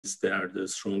They are the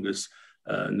strongest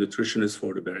nutritionists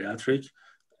for the bariatric.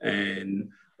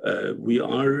 And we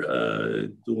are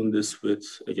doing this with,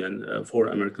 again, for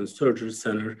American Surgery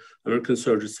Center. American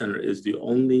Surgery Center is the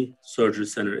only surgery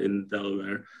center in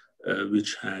Delaware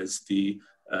which has the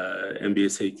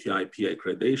MBSA QIP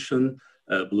accreditation,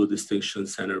 Blue Distinction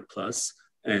Center Plus,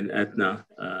 and Aetna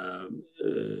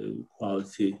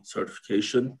quality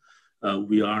certification.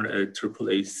 We are a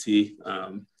AAA-HC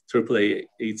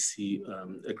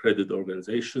accredited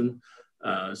organization.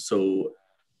 So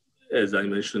as I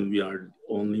mentioned, we are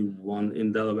only one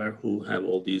in Delaware who have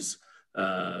all these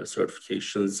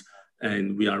certifications.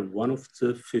 And we are one of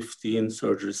the 15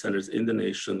 surgery centers in the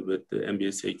nation with the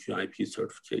MBSA QIP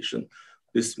certification.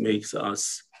 This makes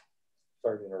us—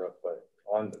 Sorry to interrupt, but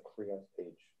on the CHRIAS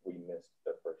page, we missed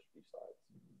the first few slides.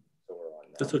 So we're on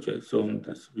now. That's okay. So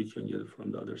we can get it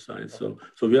from the other side. Okay.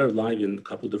 So we are live in a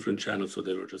couple of different channels. So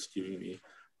they were just giving me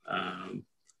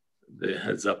the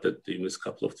heads up that they missed a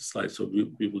couple of the slides. So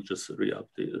we will just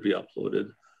re-upload it.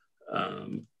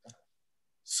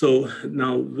 So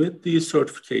now with these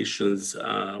certifications,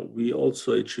 we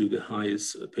also achieved the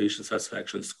highest patient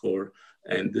satisfaction score.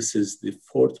 And this is the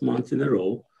 4th month in a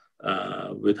row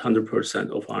with 100%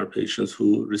 of our patients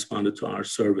who responded to our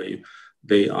survey.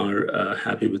 They are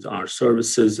happy with our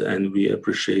services, and we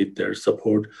appreciate their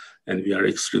support. And we are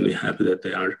extremely happy that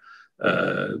they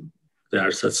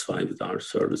are satisfied with our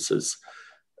services.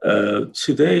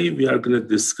 Today, we are going to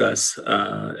discuss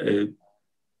a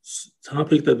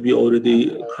topic that we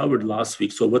already covered last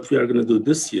week. So what we are going to do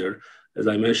this year, as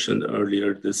I mentioned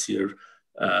earlier this year,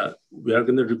 we are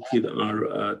going to repeat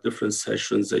our different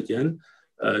sessions again,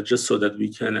 just so that we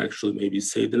can actually maybe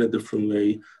say it in a different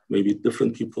way. Maybe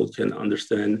different people can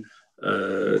understand,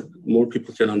 more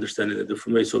people can understand in a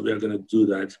different way. So we are going to do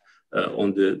that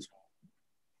on the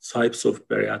types of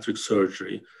bariatric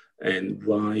surgery and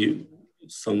why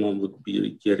someone would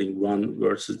be getting one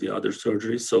versus the other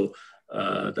surgery. So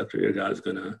Dr. Irgau is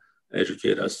going to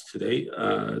educate us today.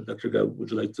 Dr. Irgau, would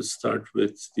you like to start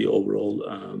with the overall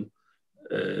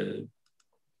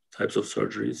types of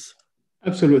surgeries?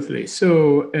 Absolutely.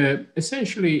 So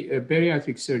essentially,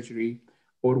 bariatric surgery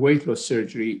or weight loss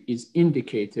surgery is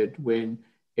indicated when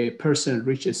a person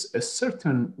reaches a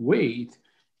certain weight.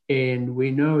 And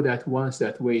we know that once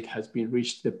that weight has been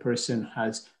reached, the person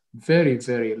has very,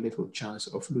 very little chance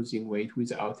of losing weight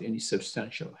without any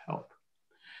substantial help.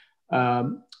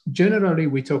 Generally,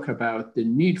 we talk about the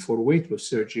need for weight loss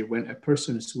surgery when a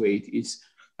person's weight is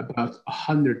about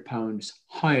 100 pounds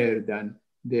higher than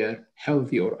their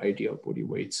healthy or ideal body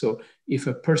weight. So if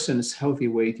a person's healthy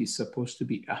weight is supposed to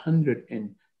be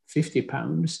 150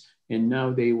 pounds, and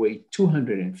now they weigh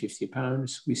 250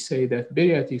 pounds, we say that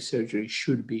bariatric surgery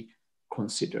should be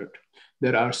considered.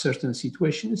 There are certain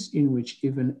situations in which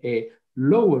even a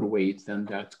lower weight than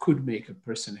that could make a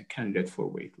person a candidate for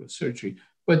weight loss surgery.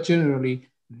 But generally,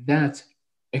 that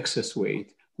excess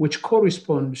weight, which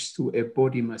corresponds to a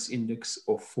body mass index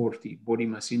of 40. Body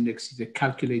mass index is a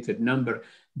calculated number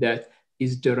that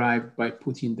is derived by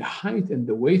putting the height and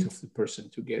the weight of the person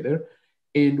together.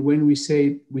 And when we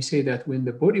say that when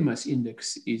the body mass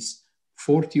index is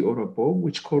 40 or above,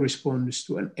 which corresponds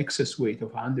to an excess weight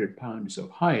of 100 pounds or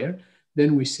higher,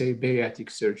 then we say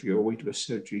bariatric surgery or weight loss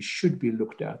surgery should be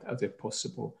looked at as a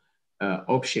possible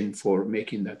option for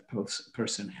making that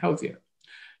person healthier.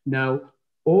 Now,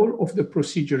 all of the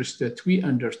procedures that we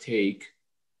undertake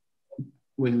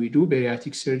when we do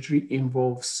bariatric surgery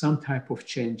involve some type of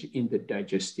change in the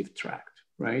digestive tract,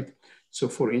 right? So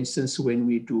for instance, when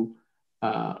we do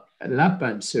lap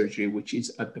band surgery, which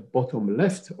is at the bottom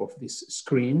left of this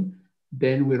screen,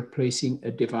 then we're placing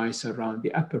a device around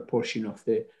the upper portion of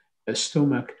the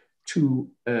stomach to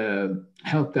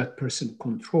help that person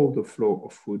control the flow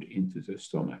of food into the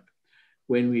stomach.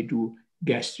 When we do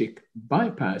gastric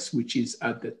bypass, which is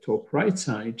at the top right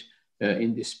side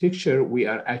in this picture, we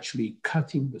are actually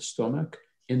cutting the stomach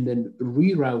and then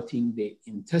rerouting the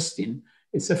intestine.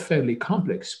 It's a fairly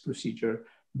complex procedure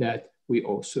that we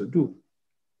also do.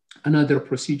 Another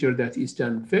procedure that is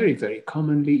done very, very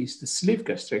commonly is the sleeve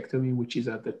gastrectomy, which is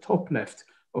at the top left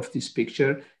of this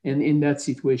picture. And in that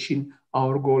situation,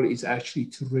 our goal is actually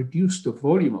to reduce the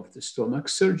volume of the stomach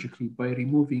surgically by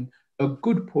removing a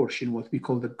good portion, what we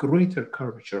call the greater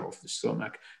curvature of the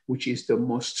stomach, which is the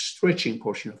most stretching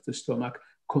portion of the stomach,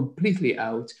 completely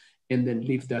out, and then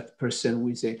leave that person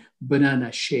with a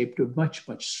banana-shaped, much,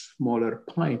 much smaller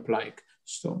pipe-like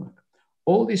stomach.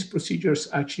 All these procedures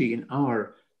actually in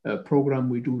our program,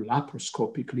 we do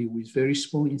laparoscopically with very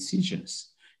small incisions.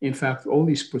 In fact, all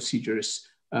these procedures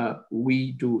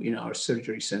we do in our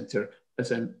surgery center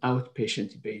as an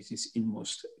outpatient basis in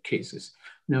most cases.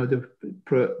 Now,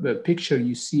 the picture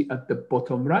you see at the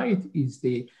bottom right is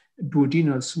the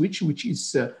duodenal switch, which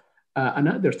is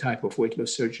another type of weight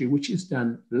loss surgery, which is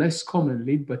done less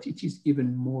commonly, but it is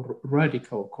even more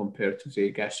radical compared to the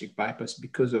gastric bypass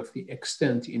because of the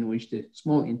extent in which the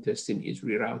small intestine is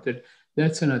rerouted.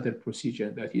 That's another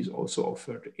procedure that is also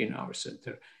offered in our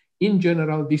center. In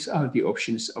general, these are the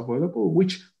options available.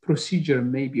 Which procedure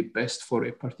may be best for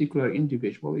a particular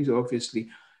individual is obviously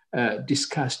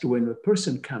discussed when a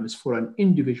person comes for an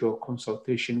individual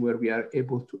consultation, where we are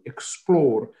able to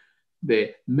explore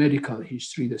the medical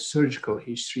history, the surgical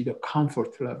history, the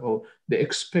comfort level, the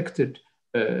expected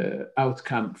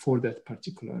outcome for that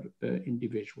particular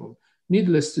individual.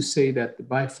 Needless to say that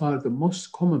by far the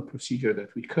most common procedure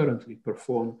that we currently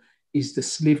perform is the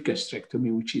sleeve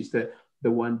gastrectomy, which is the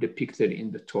one depicted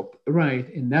in the top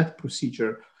right. And that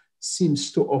procedure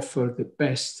seems to offer the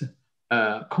best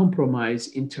compromise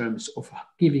in terms of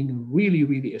giving really,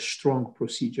 really a strong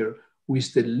procedure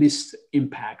with the least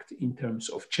impact in terms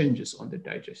of changes on the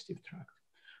digestive tract.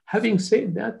 Having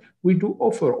said that, we do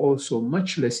offer also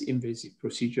much less invasive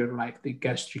procedure like the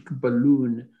gastric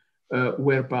balloon,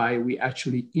 whereby we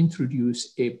actually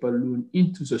introduce a balloon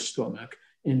into the stomach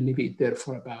and leave it there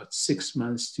for about 6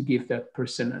 months to give that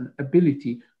person an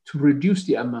ability to reduce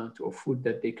the amount of food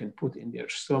that they can put in their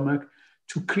stomach,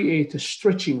 to create a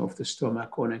stretching of the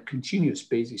stomach on a continuous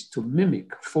basis to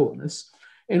mimic fullness,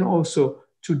 and also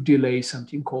to delay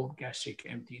something called gastric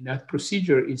emptying. That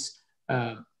procedure is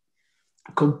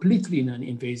completely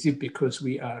non-invasive because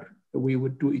we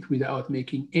would do it without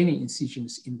making any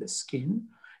incisions in the skin.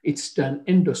 It's done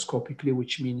endoscopically,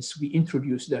 which means we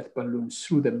introduce that balloon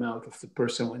through the mouth of the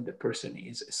person when the person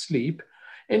is asleep.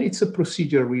 And it's a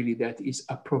procedure really that is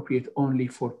appropriate only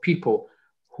for people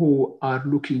who are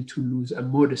looking to lose a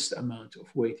modest amount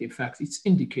of weight. In fact, it's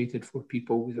indicated for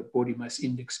people with a body mass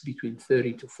index between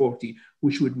 30 to 40,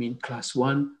 which would mean class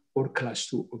 1 or class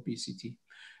 2 obesity.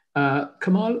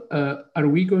 Kemal, are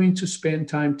we going to spend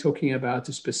time talking about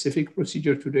a specific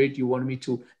procedure today? Do you want me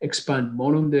to expand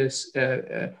more on this,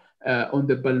 on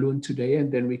the balloon today,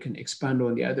 and then we can expand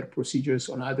on the other procedures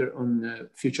on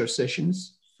future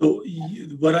sessions? So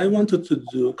what I wanted to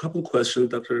do, a couple questions,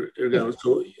 Dr. Irgau.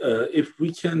 So if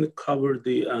we can cover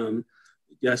the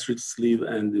gastric sleeve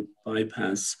and the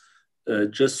bypass,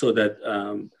 just so that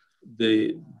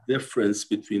the difference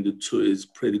between the two is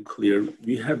pretty clear.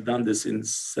 We have done this in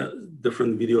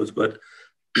different videos, but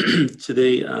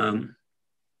today,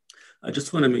 I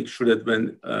just want to make sure that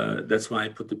when, that's why I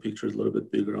put the pictures a little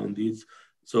bit bigger on these.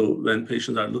 So when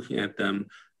patients are looking at them,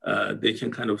 they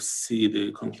can kind of see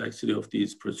the complexity of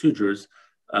these procedures.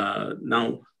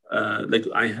 Now, like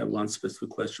I have one specific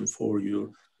question for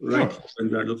you, right? Sure.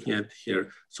 When we are looking at here.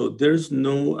 So there's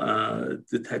no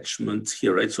detachment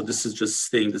here, right? So this is just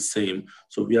staying the same.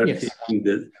 So we are taking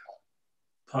the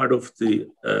part of the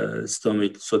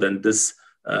stomach. So then this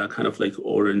kind of like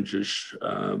orangish,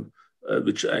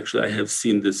 which actually I have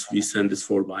seen this, we send this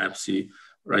for biopsy,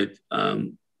 right?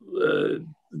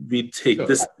 We take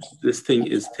this thing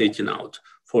is taken out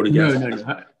for the gastric.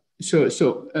 No.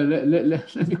 So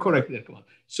let me correct that one.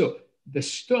 So the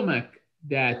stomach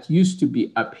that used to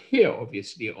be up here,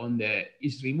 obviously,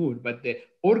 is removed, but the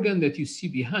organ that you see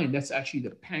behind, that's actually the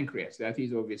pancreas. That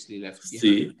is obviously left behind.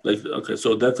 See, like, okay,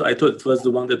 so that's, I thought it was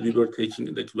the one that we were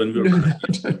taking, like when we were,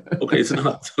 okay, it's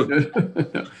not.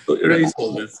 So erase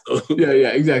all this. So. Yeah,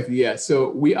 exactly, yeah.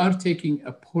 So we are taking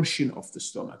a portion of the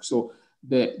stomach. So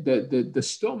the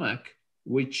stomach,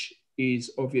 which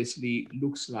is obviously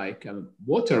looks like a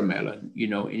watermelon,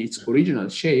 in its original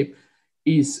shape,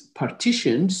 is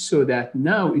partitioned so that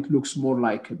now it looks more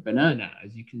like a banana,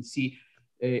 as you can see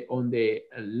on the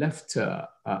left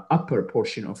upper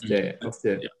portion of the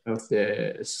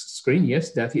screen.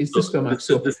 Yes, that is the stomach.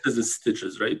 So this is the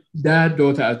stitches, right? That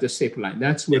daughter at the staple line.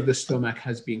 That's where the stomach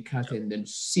has been cut and then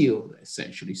sealed,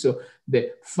 essentially. So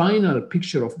the final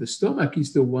picture of the stomach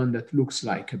is the one that looks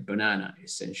like a banana,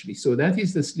 essentially. So that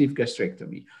is the sleeve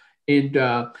gastrectomy, and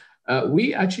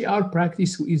we actually, our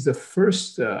practice is the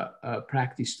first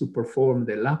practice to perform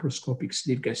the laparoscopic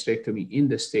sleeve gastrectomy in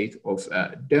the state of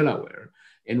Delaware.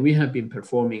 And we have been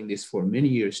performing this for many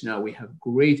years now. We have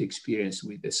great experience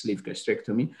with the sleeve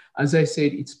gastrectomy. As I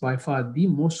said, it's by far the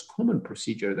most common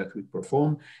procedure that we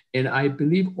perform. And I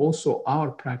believe also our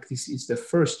practice is the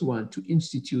first one to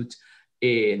institute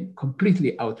a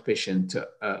completely outpatient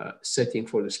setting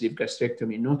for the sleeve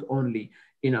gastrectomy, not only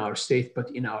in our state,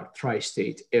 but in our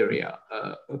tri-state area,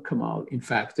 Kemal. In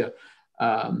fact,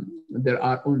 there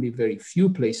are only very few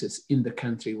places in the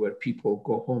country where people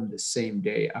go home the same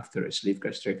day after a sleeve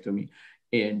gastrectomy.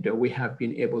 And we have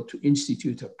been able to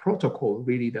institute a protocol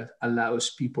really that allows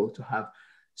people to have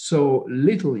so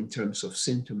little in terms of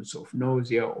symptoms of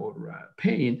nausea or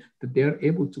pain that they're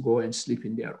able to go and sleep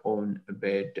in their own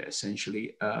bed,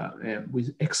 essentially,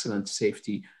 with excellent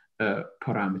safety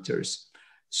parameters.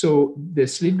 So the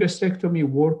sleeve gastrectomy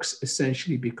works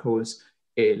essentially because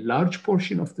a large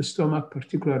portion of the stomach,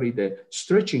 particularly the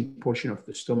stretching portion of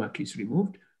the stomach, is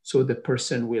removed. So the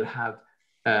person will have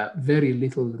very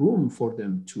little room for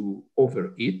them to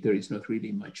overeat. There is not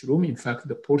really much room. In fact,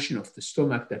 the portion of the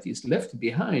stomach that is left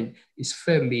behind is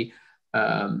fairly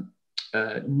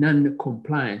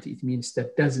non-compliant. It means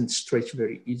that doesn't stretch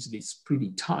very easily. It's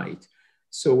pretty tight.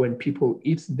 So when people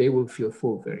eat, they will feel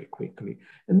full very quickly.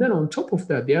 And then on top of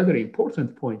that, the other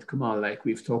important point, Kemal, like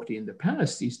we've talked in the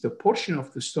past, is the portion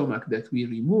of the stomach that we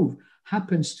remove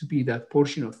happens to be that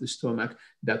portion of the stomach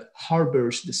that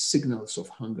harbors the signals of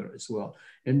hunger as well.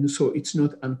 And so it's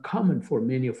not uncommon for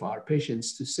many of our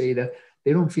patients to say that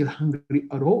they don't feel hungry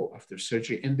at all after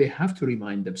surgery, and they have to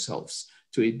remind themselves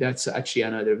to it. That's actually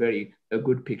another very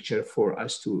good picture for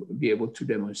us to be able to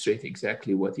demonstrate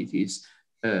exactly what it is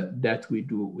that we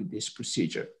do with this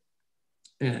procedure.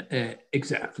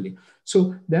 Exactly.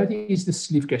 So that is the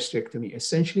sleeve gastrectomy.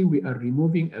 Essentially, we are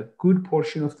removing a good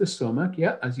portion of the stomach,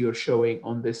 yeah, as you're showing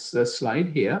on this slide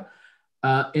here,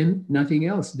 and nothing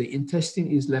else. The intestine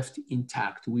is left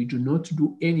intact. We do not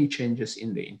do any changes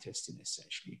in the intestine,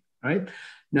 essentially, right?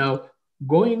 Now,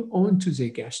 going on to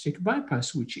the gastric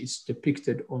bypass, which is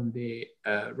depicted on the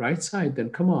right side,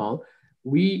 then Kemal,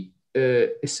 we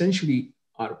essentially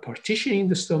are partitioning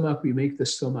the stomach. We make the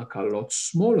stomach a lot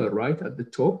smaller, right? At the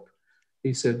top,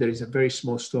 there is a very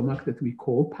small stomach that we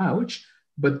call pouch,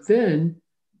 but then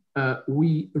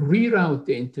we reroute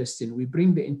the intestine. We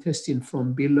bring the intestine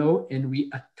from below and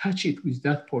we attach it with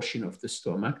that portion of the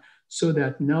stomach so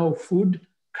that now food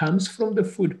comes from the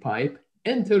food pipe,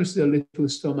 enters the little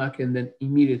stomach, and then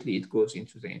immediately it goes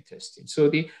into the intestine. So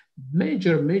the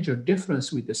major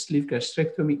difference with the sleeve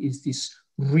gastrectomy is this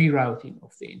rerouting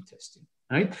of the intestine.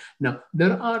 Right? Now,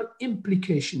 there are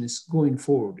implications going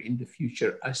forward in the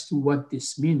future as to what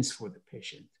this means for the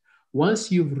patient. Once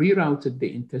you've rerouted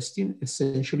the intestine,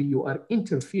 essentially you are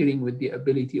interfering with the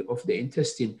ability of the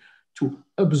intestine to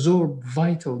absorb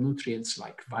vital nutrients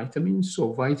like vitamins.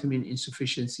 So vitamin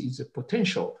insufficiency is a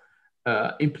potential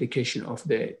implication of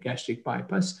the gastric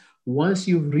bypass. Once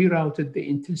you've rerouted the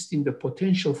intestine, the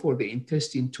potential for the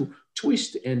intestine to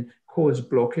twist and cause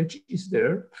blockage is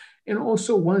there. And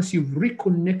also, once you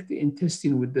reconnect the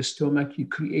intestine with the stomach, you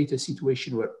create a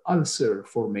situation where ulcer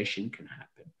formation can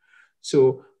happen.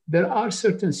 So there are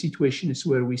certain situations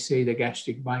where we say the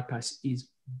gastric bypass is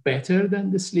better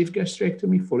than the sleeve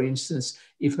gastrectomy. For instance,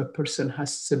 if a person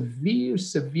has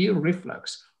severe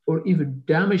reflux or even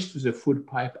damage to the food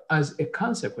pipe as a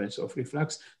consequence of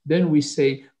reflux, then we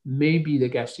say maybe the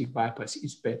gastric bypass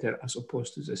is better as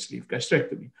opposed to the sleeve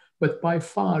gastrectomy. But by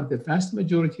far, the vast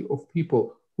majority of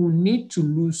people who need to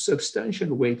lose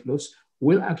substantial weight loss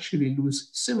will actually lose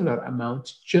similar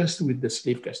amounts just with the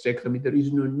sleeve gastrectomy. There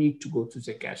is no need to go to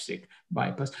the gastric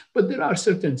bypass. But there are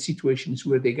certain situations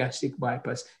where the gastric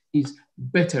bypass is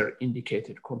better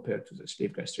indicated compared to the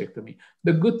sleeve gastrectomy.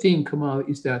 The good thing, Kemal,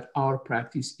 is that our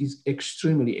practice is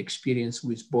extremely experienced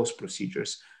with both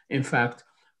procedures. In fact,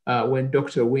 when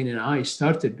Dr. Wynn and I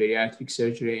started bariatric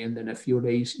surgery, and then a few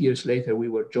years later, we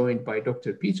were joined by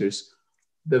Dr. Peters,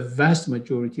 the vast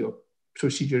majority of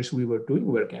procedures we were doing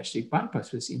were gastric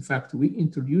bypasses. In fact, we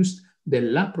introduced the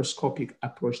laparoscopic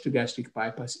approach to gastric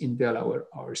bypass in Delaware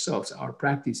ourselves. Our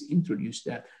practice introduced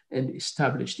that and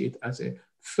established it as a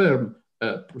firm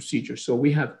procedure. So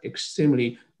we have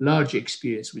extremely large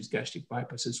experience with gastric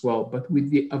bypass as well. But with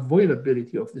the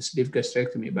availability of the sleeve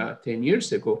gastrectomy about 10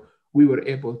 years ago, we were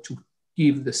able to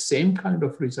give the same kind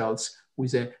of results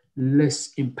with a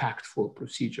less impactful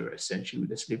procedure, essentially, with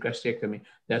the sleeve gastrectomy.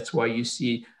 That's why you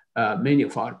see many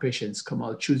of our patients come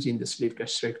out choosing the sleeve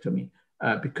gastrectomy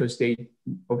because they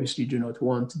obviously do not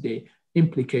want the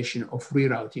implication of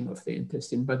rerouting of the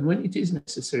intestine. But when it is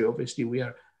necessary, obviously, we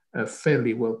are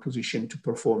fairly well positioned to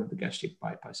perform the gastric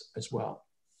bypass as well.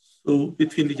 So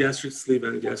between the gastric sleeve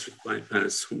and gastric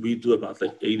bypass, we do about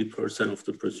like 80% of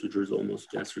the procedures,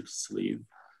 almost gastric sleeve.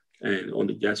 And on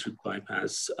the gastric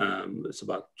bypass, it's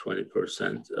about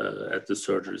 20% at the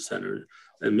surgery center.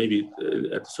 And maybe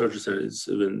at the surgery center, it's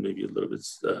even maybe a little bit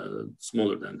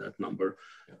smaller than that number,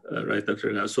 right,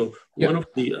 Dr. Irgau? So one of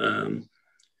the,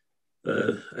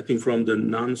 I think from the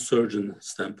non-surgeon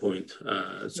standpoint,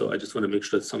 so I just want to make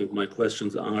sure that some of my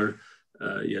questions are,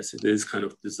 yes, it is kind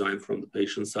of designed from the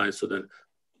patient side so that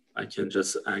I can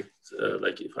just act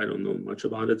like if I don't know much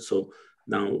about it. So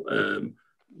now,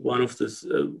 one of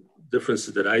the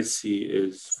differences that I see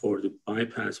is for the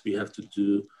bypass, we have to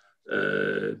do,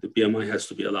 the BMI has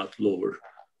to be a lot lower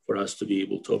for us to be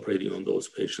able to operate on those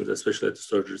patients, especially at the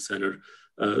surgery center.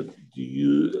 Can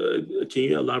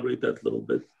you elaborate that a little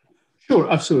bit?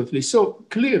 Sure, absolutely. So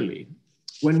clearly,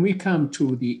 when we come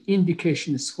to the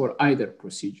indications for either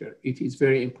procedure, it is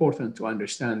very important to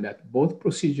understand that both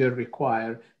procedures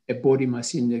require a body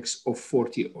mass index of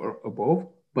 40 or above,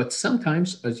 but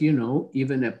sometimes, as you know,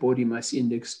 even a body mass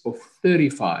index of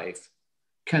 35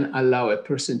 can allow a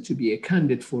person to be a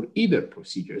candidate for either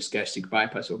procedures, gastric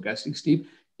bypass or gastric sleeve,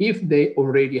 if they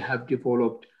already have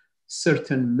developed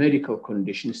certain medical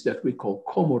conditions that we call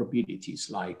comorbidities,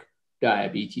 like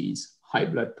diabetes, high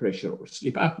blood pressure, or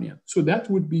sleep apnea. So that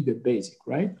would be the basic,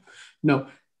 right? Now,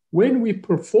 when we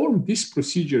perform these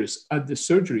procedures at the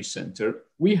surgery center,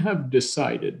 we have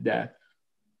decided that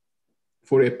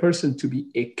for a person to be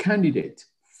a candidate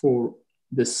for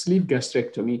the sleeve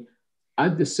gastrectomy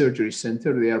at the surgery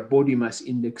center, their body mass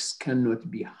index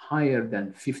cannot be higher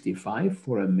than 55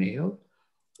 for a male,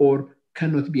 or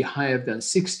cannot be higher than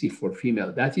 60 for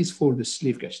female. That is for the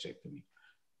sleeve gastrectomy.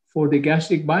 For the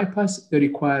gastric bypass, the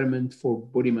requirement for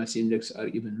body mass index are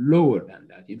even lower than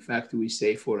that. In fact, we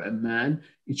say for a man,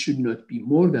 it should not be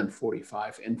more than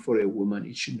 45, and for a woman,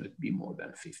 it should not be more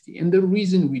than 50. And the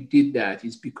reason we did that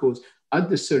is because at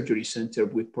the surgery center,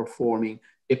 we're performing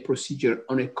a procedure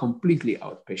on a completely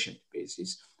outpatient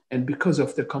basis. And because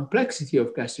of the complexity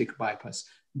of gastric bypass,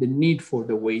 the need for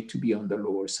the weight to be on the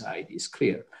lower side is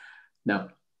clear. Now,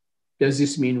 does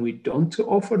this mean we don't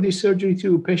offer this surgery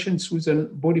to patients with a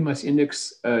body mass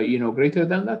index greater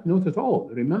than that? Not at all.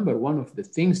 Remember, one of the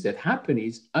things that happen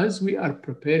is as we are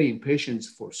preparing patients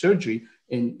for surgery,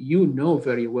 and you know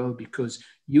very well because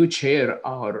you chair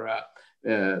our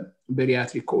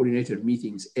bariatric coordinator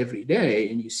meetings every day,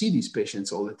 and you see these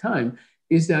patients all the time,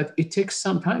 is that it takes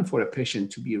some time for a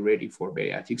patient to be ready for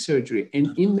bariatric surgery.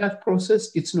 And in that process,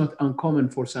 it's not uncommon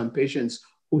for some patients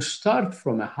who start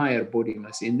from a higher body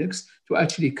mass index to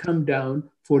actually come down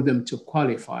for them to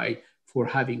qualify for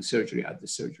having surgery at the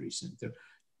surgery center.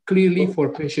 Clearly, for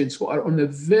patients who are on a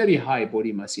very high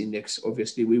body mass index,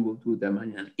 obviously we will do them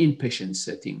in an inpatient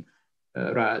setting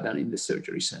rather than in the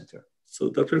surgery center. So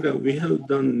Dr. Irgau, we have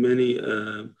done many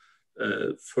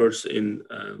first in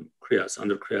CHRIAS,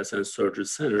 under CHRIAS and surgery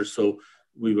center. So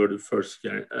we were the first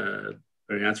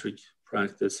bariatric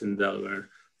practice in Delaware,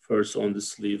 first on the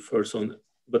sleeve,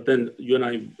 but then you and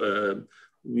I,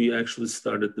 we actually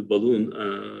started the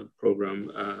balloon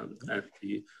program at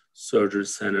the surgery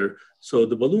center. So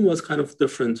the balloon was kind of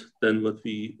different than what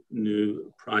we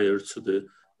knew prior to the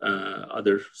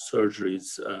other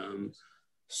surgeries.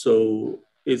 So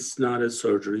it's not a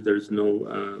surgery. There's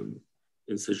no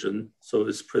incision. So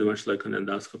it's pretty much like an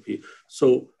endoscopy.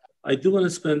 So I do want to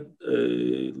spend a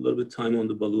little bit of time on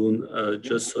the balloon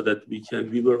just so that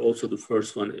we were also the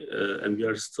first one, and we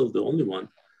are still the only one,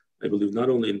 I believe, not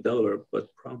only in Delaware,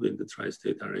 but probably in the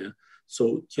tri-state area.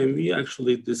 So can we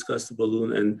actually discuss the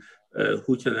balloon and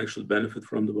who can actually benefit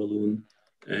from the balloon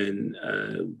and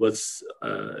what's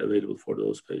available for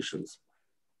those patients?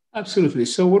 Absolutely.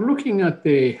 So we're looking at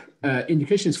the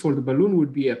indications for the balloon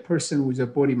would be a person with a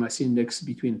body mass index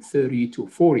between 30 to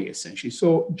 40, essentially.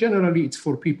 So generally, it's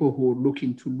for people who are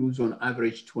looking to lose on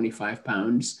average 25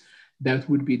 pounds. That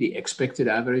would be the expected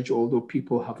average, although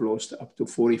people have lost up to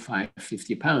 45,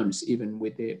 50 pounds, even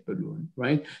with the balloon,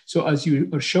 right? So as you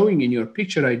are showing in your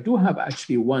picture, I do have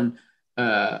actually one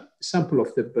sample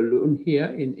of the balloon here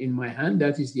in my hand.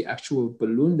 That is the actual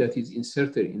balloon that is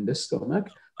inserted in the stomach.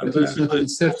 But it's not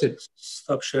inserted.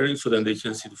 Stop sharing so then they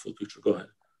can see the full picture. Go ahead.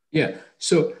 Yeah,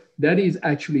 so that is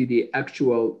actually the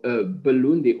actual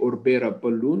balloon, the Orbera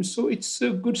balloon. So it's a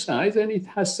good size and it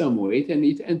has some weight and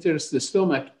it enters the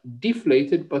stomach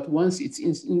deflated, but once it's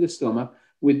in the stomach,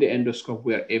 with the endoscope,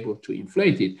 we are able to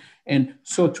inflate it. And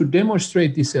so to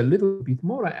demonstrate this a little bit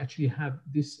more, I actually have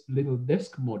this little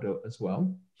desk model as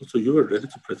well. So you were ready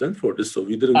to present for this, so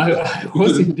we didn't.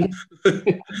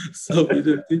 So we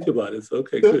didn't think about it. So,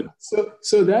 okay, good.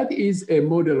 So that is a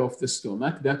model of the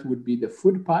stomach. That would be the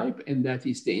food pipe, and that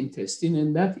is the intestine,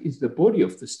 and that is the body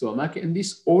of the stomach. And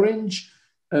this orange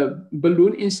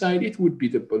balloon inside it would be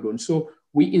the balloon. So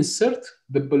we insert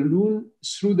the balloon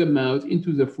through the mouth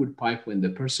into the food pipe when the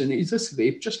person is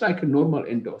asleep, just like a normal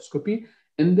endoscopy.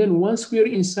 And then once we're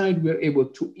inside, we're able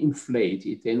to inflate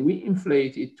it. And we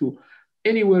inflate it to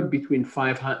anywhere between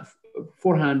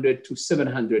 400 to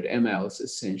 700 mLs,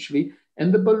 essentially.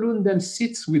 And the balloon then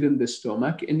sits within the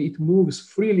stomach and it moves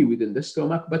freely within the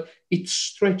stomach, but it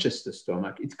stretches the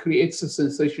stomach. It creates a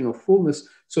sensation of fullness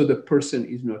so the person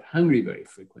is not hungry very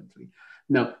frequently.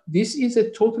 Now, this is a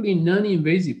totally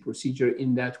non-invasive procedure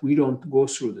in that we don't go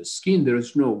through the skin. There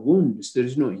is no wounds, there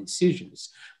is no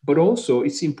incisions. But also,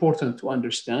 it's important to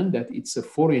understand that it's a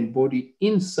foreign body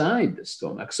inside the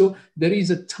stomach. So there is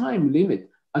a time limit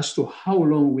as to how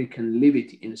long we can leave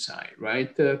it inside,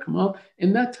 right, Kemal?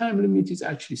 And that time limit is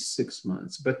actually 6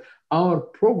 months. But our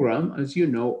program, as you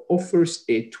know, offers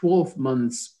a 12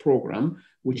 months program,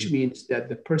 which means that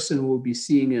the person will be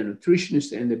seeing a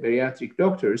nutritionist and the bariatric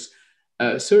doctors,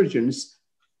 surgeons,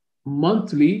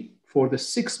 monthly for the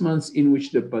 6 months in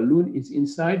which the balloon is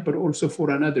inside, but also for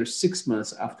another 6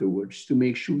 months afterwards to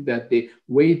make sure that the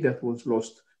weight that was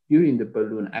lost during the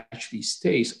balloon actually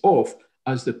stays off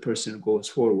as the person goes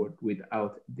forward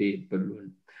without the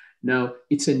balloon. Now,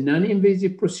 it's a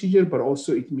non-invasive procedure, but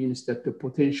also it means that the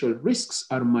potential risks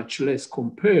are much less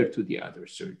compared to the other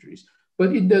surgeries.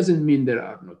 But it doesn't mean there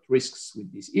are not risks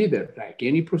with this either. Like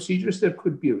any procedures, there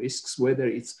could be risks, whether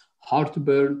it's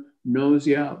heartburn,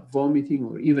 nausea, vomiting,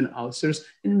 or even ulcers.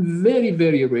 And very,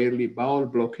 very rarely, bowel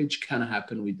blockage can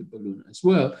happen with the balloon as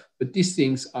well. But these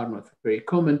things are not very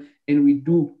common. And we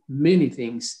do many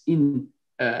things in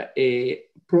a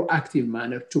proactive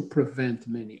manner to prevent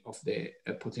many of the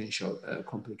potential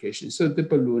complications. So the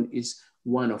balloon is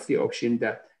one of the options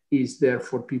that is there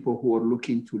for people who are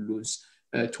looking to lose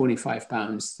 25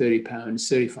 pounds, 30 pounds,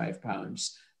 35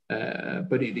 pounds.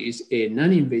 But it is a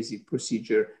non-invasive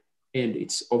procedure, and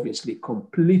it's obviously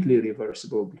completely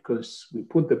reversible because we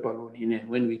put the balloon in, and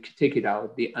when we take it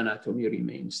out, the anatomy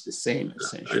remains the same,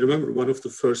 essentially. I remember one of the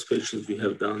first patients we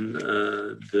have done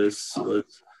this was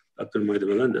Dr. Maida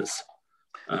Melendez.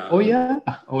 Oh yeah.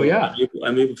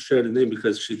 I'm able to share the name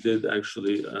because she did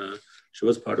actually, she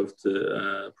was part of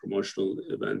the promotional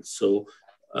event. So,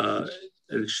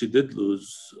 and she did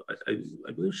lose,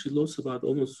 I believe she lost about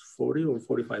almost 40 or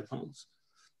 45 pounds.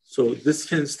 So this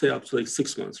can stay up to like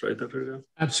 6 months, right, Dr. Irgau?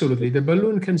 Absolutely. The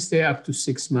balloon can stay up to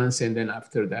 6 months, and then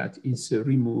after that it's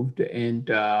removed. And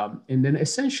then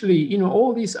essentially, you know,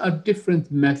 all these are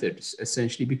different methods,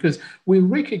 essentially, because we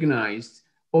recognized,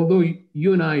 although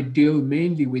you and I deal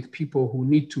mainly with people who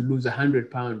need to lose 100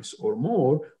 pounds or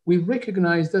more, we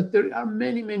recognize that there are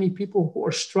many, many people who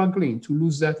are struggling to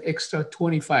lose that extra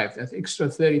 25, that extra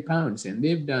 30 pounds, and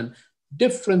they've done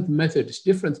different methods,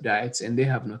 different diets, and they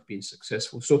have not been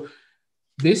successful. So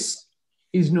this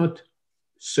is not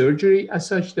surgery as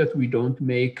such, that we don't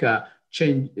make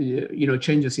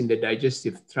changes in the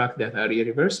digestive tract that are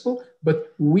irreversible,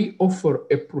 but we offer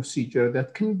a procedure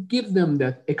that can give them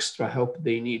that extra help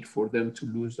they need for them to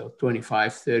lose that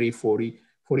 25, 30, 40,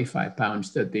 45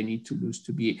 pounds that they need to lose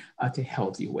to be at a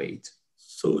healthy weight.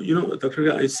 So, you know, Dr.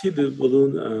 Irgau, I see the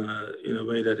balloon in a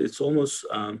way that it's almost,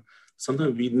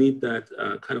 sometimes we need that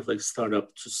kind of like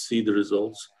startup to see the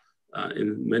results.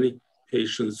 In many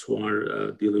patients who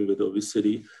are dealing with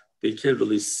obesity, they can't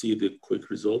really see the quick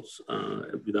results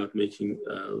without making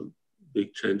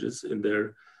big changes in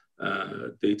their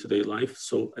day-to-day life.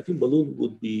 So I think balloon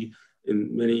would be,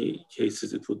 in many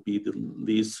cases, it would be the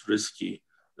least risky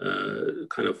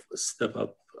kind of step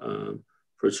up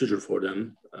procedure for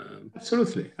them.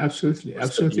 Absolutely.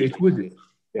 It would be.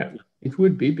 Yeah, it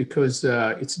would be, because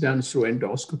it's done through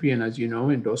endoscopy. And as you know,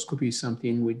 endoscopy is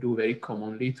something we do very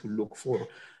commonly to look for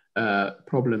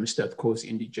problems that cause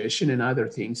indigestion and other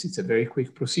things. It's a very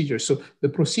quick procedure. So the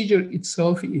procedure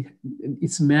itself,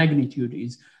 its magnitude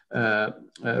is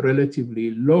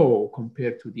relatively low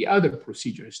compared to the other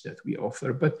procedures that we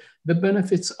offer. But the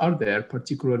benefits are there,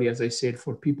 particularly, as I said,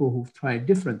 for people who've tried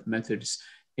different methods,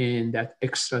 and that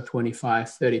extra 25,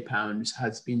 30 pounds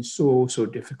has been so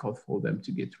difficult for them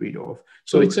to get rid of.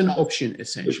 So it's an option,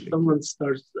 essentially. If someone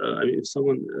starts, if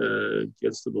someone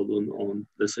gets the balloon on,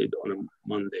 let's say, on a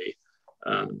Monday,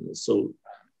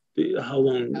 how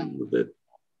long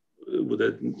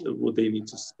would they need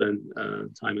to spend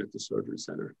time at the surgery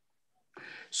center?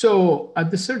 So at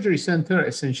the surgery center,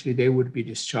 essentially, they would be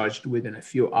discharged within a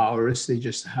few hours. They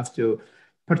just have to,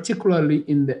 particularly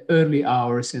in the early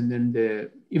hours, and then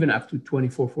even up to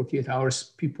 24, 48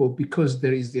 hours, people, because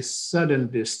there is this sudden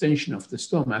distension of the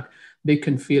stomach, they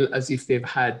can feel as if they've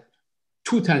had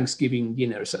 2 Thanksgiving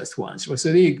dinners at once.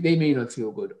 So they may not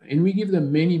feel good. And we give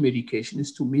them many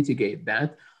medications to mitigate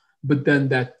that, but then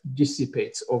that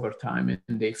dissipates over time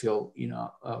and they feel,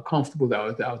 comfortable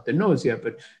without the nausea.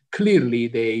 But clearly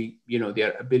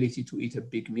their ability to eat a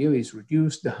big meal is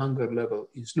reduced, the hunger level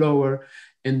is lower.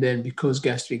 And then because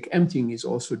gastric emptying is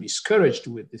also discouraged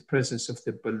with the presence of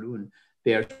the balloon,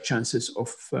 their chances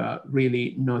of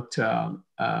really not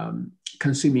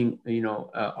consuming,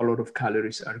 a lot of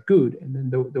calories are good, and then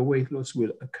the weight loss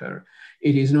will occur.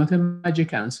 It is not a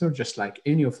magic answer, just like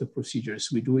any of the procedures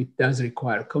we do. It does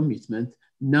require commitment.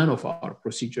 None of our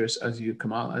procedures, as you,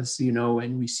 Kemal, as you know,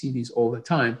 and we see these all the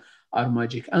time, are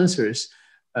magic answers.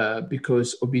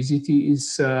 Because obesity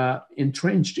is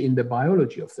entrenched in the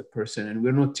biology of the person, and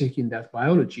we're not taking that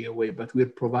biology away, but we're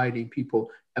providing people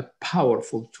a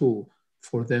powerful tool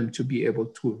for them to be able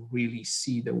to really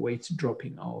see the weight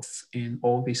dropping off. And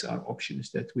all these are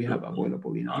options that we have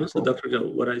available in our program. Dr.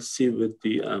 Irgau, what I see with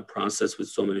the process with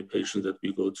so many patients that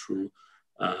we go through,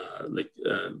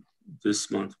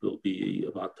 this month will be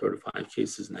about 35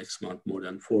 cases, next month more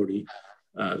than 40.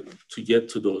 To get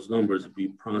to those numbers, we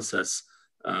process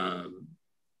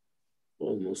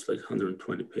almost like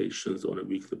 120 patients on a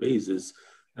weekly basis,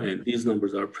 and these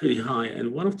numbers are pretty high.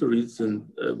 And one of the reasons,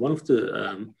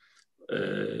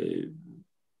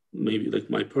 maybe like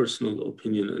my personal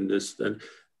opinion in this, that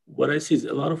what I see is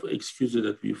a lot of excuses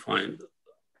that we find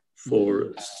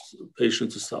for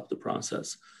patients to stop the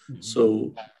process.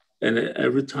 So, and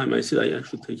every time I see it, I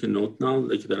actually take a note now,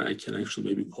 like that I can actually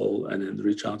maybe call and then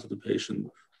reach out to the patient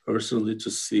personally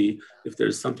to see if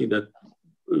there's something that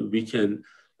we can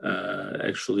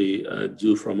actually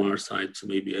do from our side to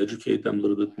maybe educate them a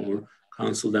little bit more,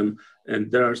 counsel them.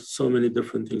 And there are so many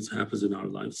different things that happen in our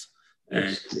lives.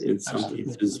 And in some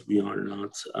cases, we are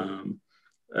not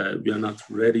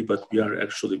ready, but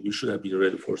we should have been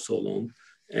ready for so long.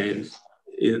 And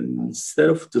instead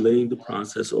of delaying the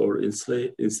process or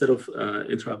instead of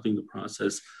interrupting the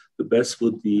process, the best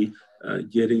would be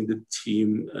getting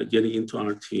into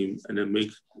our team, and then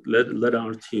let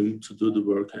our team to do the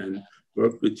work and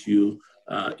work with you.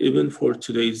 Even for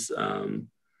today's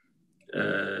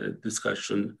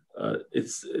discussion,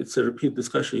 it's a repeat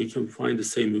discussion. You can find the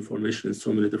same information in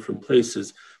so many different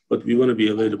places, but we want to be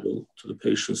available to the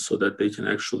patients so that they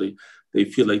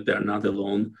feel like they're not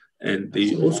alone, and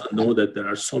they also know that there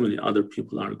are so many other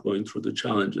people are going through the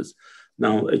challenges.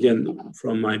 Now, again,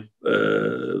 from my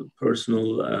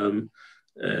personal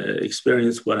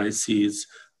experience, what I see is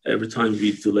every time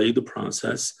we delay the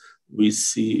process, we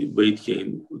see weight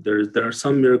gain. There are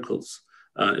some miracles.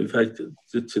 In fact,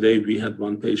 today we had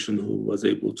one patient who was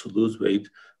able to lose weight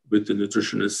with the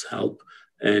nutritionist's help,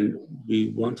 and we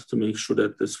wanted to make sure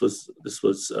that this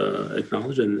was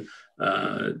acknowledged, and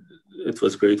it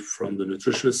was great from the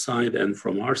nutritionist side and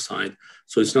from our side.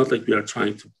 So it's not like we are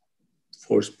trying to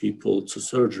force people to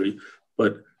surgery,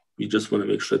 but we just want to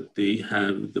make sure that they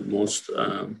have the most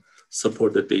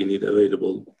support that they need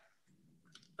available.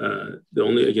 The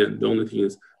only thing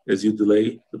is, as you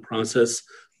delay the process,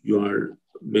 you are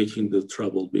making the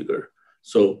trouble bigger.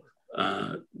 So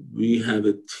we have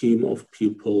a team of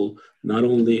people, not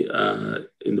only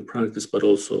in the practice, but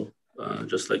also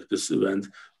just like this event,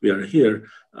 we are here.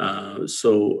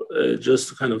 So just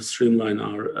to kind of streamline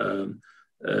our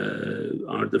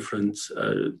different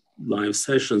live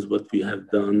sessions, what we have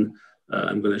done,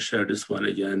 I'm going to share this one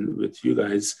again with you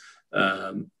guys.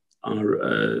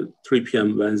 Our 3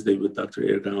 p.m. Wednesday with Dr.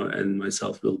 Irgau and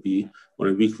myself will be on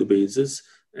a weekly basis,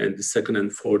 and the second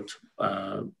and fourth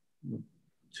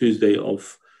Tuesday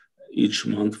of each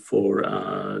month for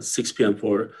 6 p.m.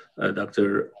 for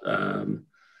Dr.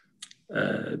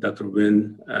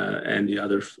 Wynn and the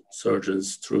other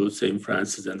surgeons through St.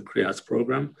 Francis and CHRIAS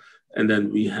program. And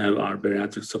then we have our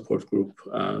bariatric support group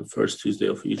first Tuesday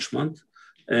of each month.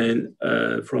 And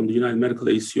from the United Medical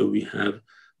ACO, we have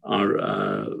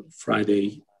our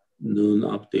Friday noon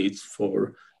updates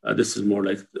for, this is more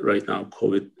like right now,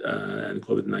 COVID and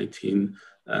COVID-19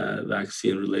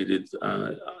 vaccine related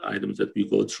items that we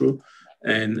go through.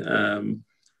 And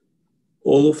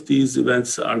all of these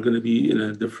events are going to be in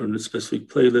a different specific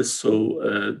playlist.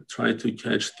 So try to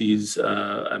catch these.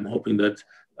 I'm hoping that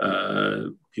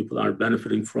people are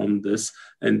benefiting from this.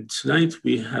 And tonight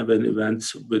we have an event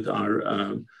with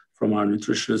from our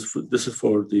nutritionist. This is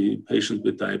for the patients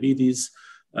with diabetes,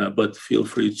 but feel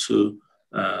free to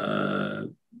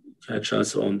catch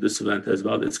us on this event as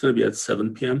well. It's going to be at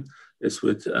 7 p.m. It's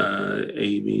with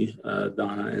Amy,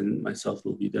 Donna, and myself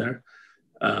will be there.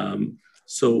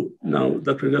 So now,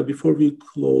 Dr. Irgau, before we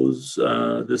close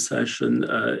this session,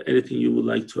 anything you would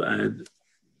like to add?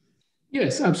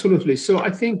 Yes, absolutely. So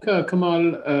I think,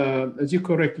 Kemal, as you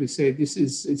correctly say,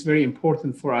 it's very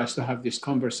important for us to have these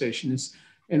conversations.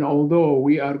 And although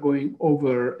we are going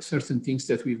over certain things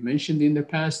that we've mentioned in the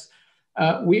past,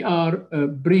 we are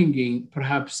bringing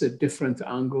perhaps a different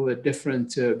angle, a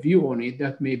different view on it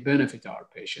that may benefit our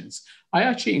patients. I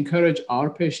actually encourage our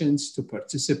patients to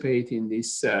participate in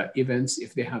these events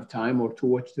if they have time, or to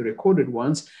watch the recorded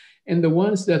ones. And the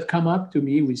ones that come up to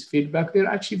me with feedback, they're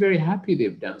actually very happy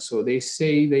they've done so. They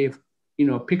say they've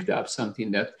picked up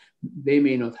something that they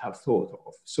may not have thought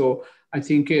of. So I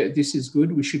think this is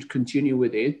good. We should continue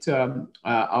with it.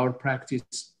 Our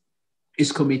practice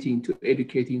is committing to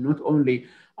educating not only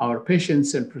our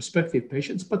patients and prospective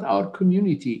patients, but our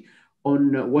community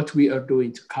on what we are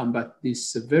doing to combat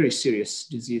this very serious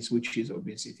disease, which is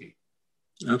obesity.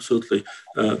 Absolutely.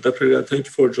 Dr. Irgau, thank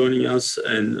you for joining us,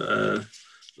 and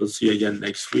we'll see you again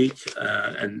next week.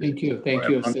 And thank you. Thank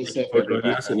you. Thank you for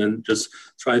joining us, and then just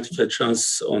try to catch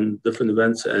us on different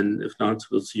events. And if not,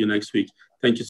 we'll see you next week. Thank you.